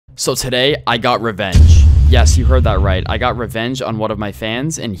So today, I got revenge. Yes, you heard that right. I got revenge on one of my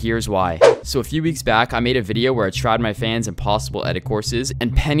fans, and here's why. So a few weeks back, I made a video where I tried my fans' impossible edit courses,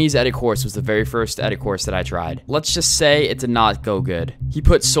 and Penny's edit course was the very first edit course that I tried. Let's just say it did not go good. He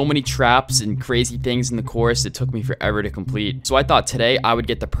put so many traps and crazy things in the course, it took me forever to complete. So I thought today I would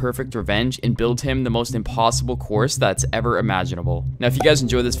get the perfect revenge and build him the most impossible course that's ever imaginable. Now, if you guys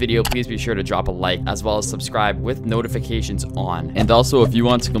enjoyed this video, please be sure to drop a like, as well as subscribe with notifications on. And also, if you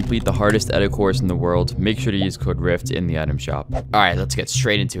want to complete the hardest edit course in the world, make sure to use code Ryft in the item shop. All right, let's get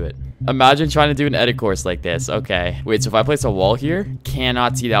straight into it. Imagine trying to do an edit course like this. Okay. Wait, so if I place a wall here,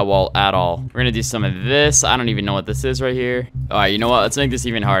 cannot see that wall at all. We're gonna do some of this. I don't even know what this is right here. All right, you know what? Let's make this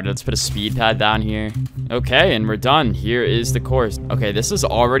even harder. Let's put a speed pad down here. Okay, and we're done. Here is the course. Okay, this is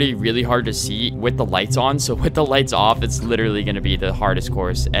already really hard to see with the lights on. So with the lights off, it's literally gonna be the hardest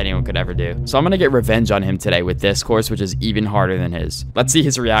course anyone could ever do. So I'm gonna get revenge on him today with this course, which is even harder than his. Let's see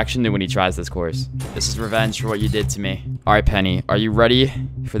his reaction to when he tries this course. This is revenge for what you did to me. All right, Penny, are you ready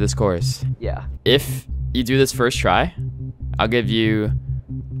for this course? Yeah. If you do this first try, I'll give you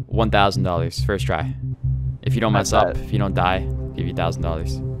 $1,000 first try. If you don't mess up, if you don't die, I'll give you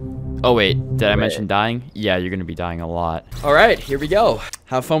 $1,000. Oh wait, did I mention dying? Yeah, you're gonna be dying a lot. All right, here we go.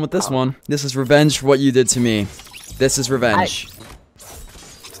 Have fun with this one. This is revenge for what you did to me. This is revenge.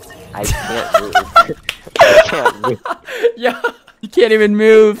 I can't move. I can't move. Yeah, you can't even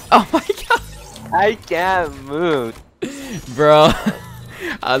move. Oh my god. I can't move. Bro.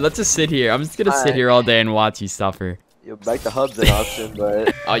 Let's just sit here. I'm just gonna sit here all day and watch you suffer. You'll back the hub's an option,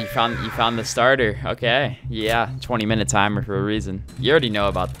 but oh, you found the starter. Okay, yeah, 20-minute timer for a reason. You already know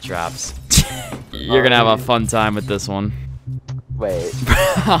about the traps. You're gonna have a fun time with this one. Wait.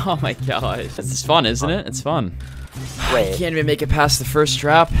 Oh my gosh, this is fun, isn't it? It's fun. Wait. You can't even make it past the first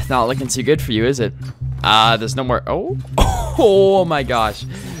trap. Not looking too good for you, is it? There's no more. Oh my gosh,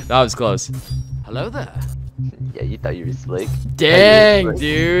 that was close. Hello there. Yeah, you thought you were slick. Dang,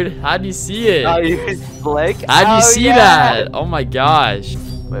 dude. How'd you see it? Oh, you were slick? How'd you see that? Oh my gosh.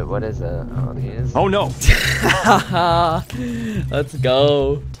 Wait, what is it? Oh, these? Oh no. Let's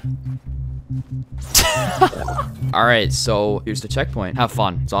go. All right, so here's the checkpoint. Have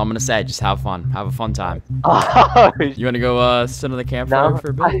fun. That's all I'm gonna say. Just have fun. Have a fun time. Oh, you wanna go sit on the campfire no, for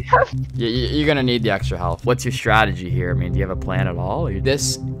a bit? You're gonna need the extra health. What's your strategy here? I mean, do you have a plan at all?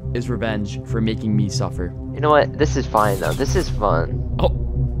 This is revenge for making me suffer. You know what? This is fine though. This is fun.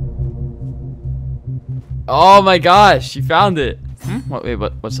 Oh my gosh, you found it. Wait,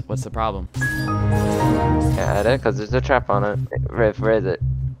 what's the problem? Can't add it because there's a trap on it. Riff, where is it?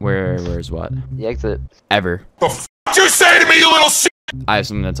 Where's what? The exit. Ever. The f you say to me, you little shit? I have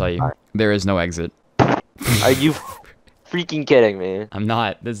something to tell you. There is no exit. Are you freaking kidding me? I'm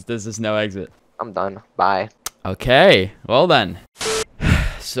not. This is no exit. I'm done. Bye. Okay. Well then.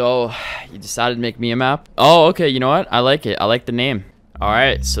 So, you decided to make me a map? Oh, okay. You know what? I like it. I like the name. All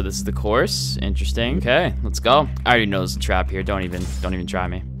right. So this is the course. Interesting. Okay. Let's go. I already know there's a trap here. Don't even try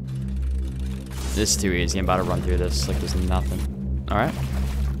me. This is too easy. I'm about to run through this like there's nothing. All right.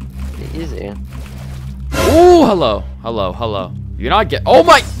 Easy. Ooh, hello. You're not oh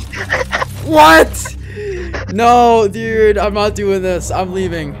my. What? No, dude. I'm not doing this. I'm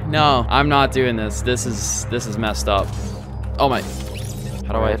leaving. No, I'm not doing this. This is messed up. Oh my.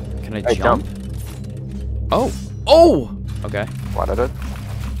 How do can I jump? Oh! Okay. Quad edit.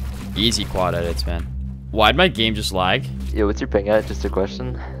 Easy quad edits, man. Why'd my game just lag? Yeah, what's your ping at? Just a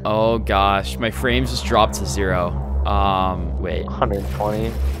question. Oh gosh, my frames just dropped to 0. Wait.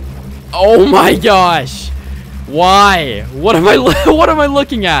 120. Oh my gosh! Why? What am I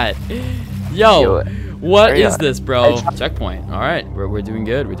looking at? Yo, what is this, bro? Checkpoint. All right, we're doing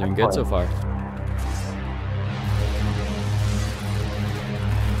good. We're doing good so far.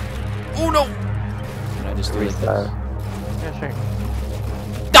 Oh no! Can I just do this? Yeah, sure.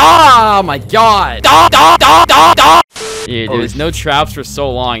 Oh my god! Yeah, there's no traps for so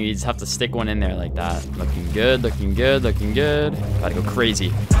long. You just have to stick one in there like that. Looking good, looking good, looking good. Gotta go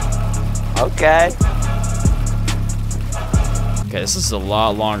crazy. Okay. Okay, this is a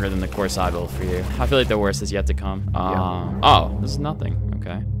lot longer than the course I built for you. I feel like the worst is yet to come. Oh, this is nothing.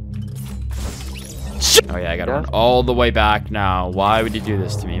 Okay. Oh yeah, I gotta run all the way back now. Why would you do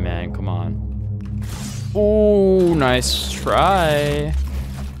this to me, man? Come on. Ooh, nice try.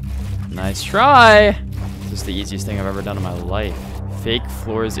 Nice try. This is the easiest thing I've ever done in my life. Fake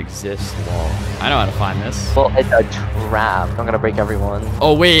floors exist wall. I know how to find this. Well, it's a trap. I'm gonna break everyone.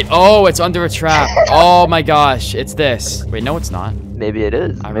 Oh wait, oh, it's under a trap. Oh my gosh, it's this. Wait, no, it's not. Maybe it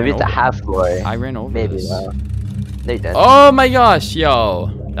is. Maybe it's a half floor. I ran over Maybe. this. No, you didn't. Oh my gosh,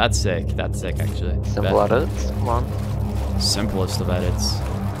 yo. That's sick. That's sick, actually. Simple edits. Come on. Simplest of edits.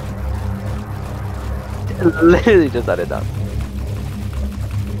 Literally just let it down.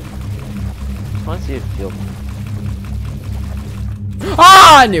 I want to see it feel.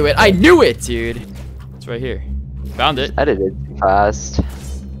 Ah, I knew it. I knew it, dude. It's right here. Found it. Edited fast.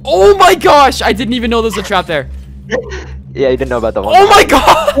 Oh my gosh. I didn't even know there was a trap there. Yeah, you didn't know about the one. Oh my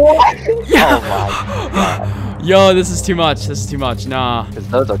god. Yeah. Oh my god. Yo, this is too much. This is too much. Nah. Because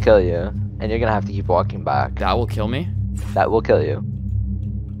those will kill you. And you're gonna have to keep walking back. That will kill me. That will kill you.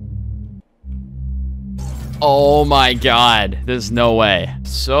 Oh my god. There's no way.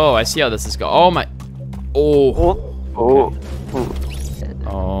 So, I see how this is going. Oh my. Oh. Oh.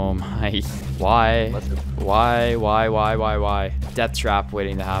 Oh my. Why? Why? Death trap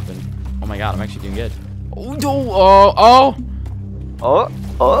waiting to happen. Oh my god, I'm actually doing good. Oh, no. Oh.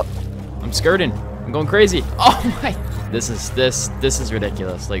 I'm skirting. I'm going crazy. Oh my. This is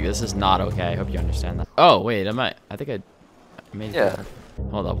ridiculous. Like, this is not okay. I hope you understand that. Oh, wait, I think I made it. Yeah.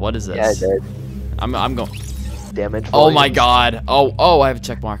 Hold up, what is this? Yeah, I did. I'm going. Damage. Oh my god. Oh, I have a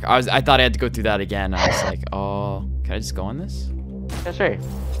check mark. I thought I had to go through that again. I was like, oh, can I just go on this? Yeah, sure.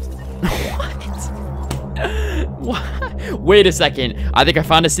 What? Wait a second. I think I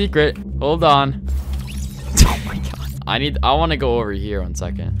found a secret. Hold on. Oh my god. I want to go over here 1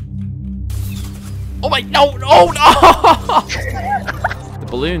 second. Oh my, no. The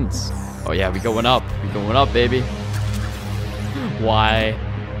balloons. Oh yeah, we going up. We going up, baby. Why?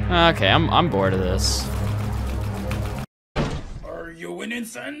 Okay, I'm bored of this. Are you winning,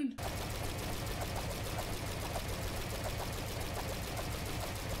 son?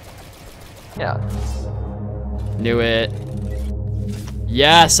 Yeah. Knew it.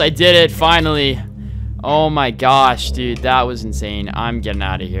 Yes, I did it finally. Oh my gosh, dude, that was insane. I'm getting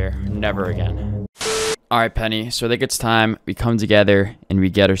out of here. Never again. All right, Penny. So I think it's time we come together and we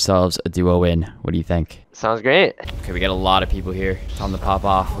get ourselves a duo win. What do you think? Sounds great. Okay, we got a lot of people here. Time to pop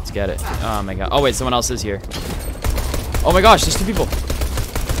off. Let's get it. Oh my god. Oh wait, someone else is here. Oh my gosh, there's 2 people.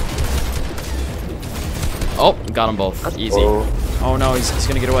 Oh, got them both. That's Easy. cool. Oh no, he's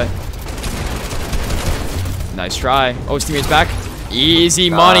gonna get away. Nice try. Oh, his teammate's back. Easy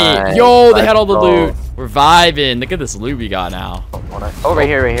money. Nice. Yo, they had all the Let's loot. go. We're vibing. Look at this loot we got now. Oh, right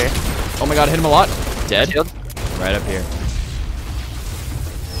here. Oh my god, hit him a lot. Dead. Shield. Right up here.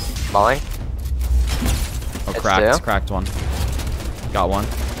 Molly. Oh, It's cracked. two. Cracked one. Got one.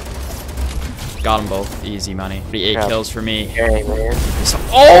 Got them both. Easy money. 8 Crap. kills for me. Hey, man.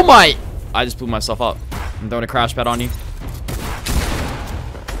 Oh my! I just blew myself up. I'm throwing a crash pad on you.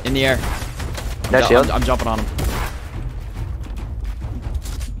 In the air. No shield. I'm jumping on him.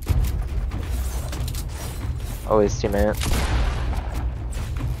 Oh, his teammate.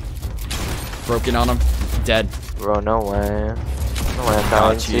 Broken on him. Dead. Bro, no way. No way I'm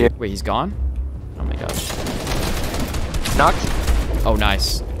Got to you. you. Wait, he's gone? Oh my gosh. Knocked. Oh,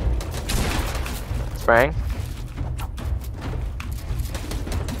 nice. Sprang.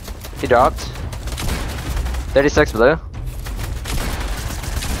 He dropped. 36 blue.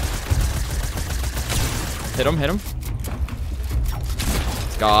 Hit him.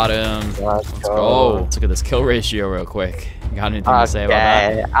 Got him. Let's Oh, let's look at this kill ratio real quick. You got anything to say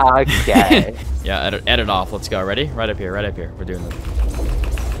about that? Okay. Yeah, edit off. Let's go. Ready? Right up here. We're doing this.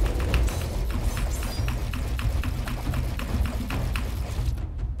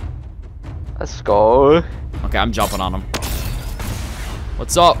 Let's go. Okay, I'm jumping on him.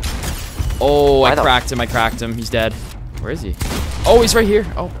 What's up? Oh, I Why the- cracked him. He's dead. Where is he? Oh, he's right here.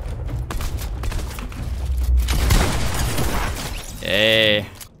 Oh. Hey.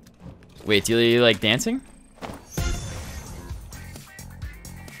 Wait, do you like dancing?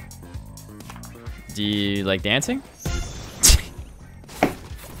 Do you like dancing?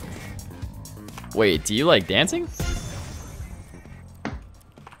 Wait, do you like dancing?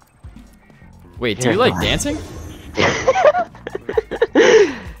 Wait, do you like dancing?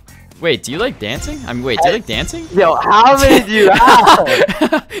 Wait, do you like dancing? I mean, wait, do you like dancing? Yo, how many do you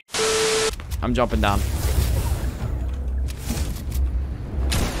have? I'm jumping down.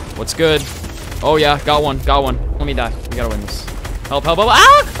 What's good? Oh yeah, got one. Let me die. We gotta win this. Help.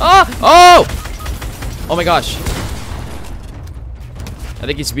 Ah! Oh my gosh. I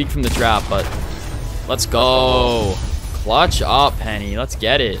think he's weak from the trap, but let's go. Clutch up, Penny. Let's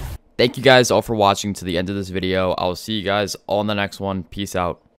get it. Thank you guys all for watching to the end of this video. I will see you guys all in the next one. Peace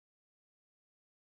out.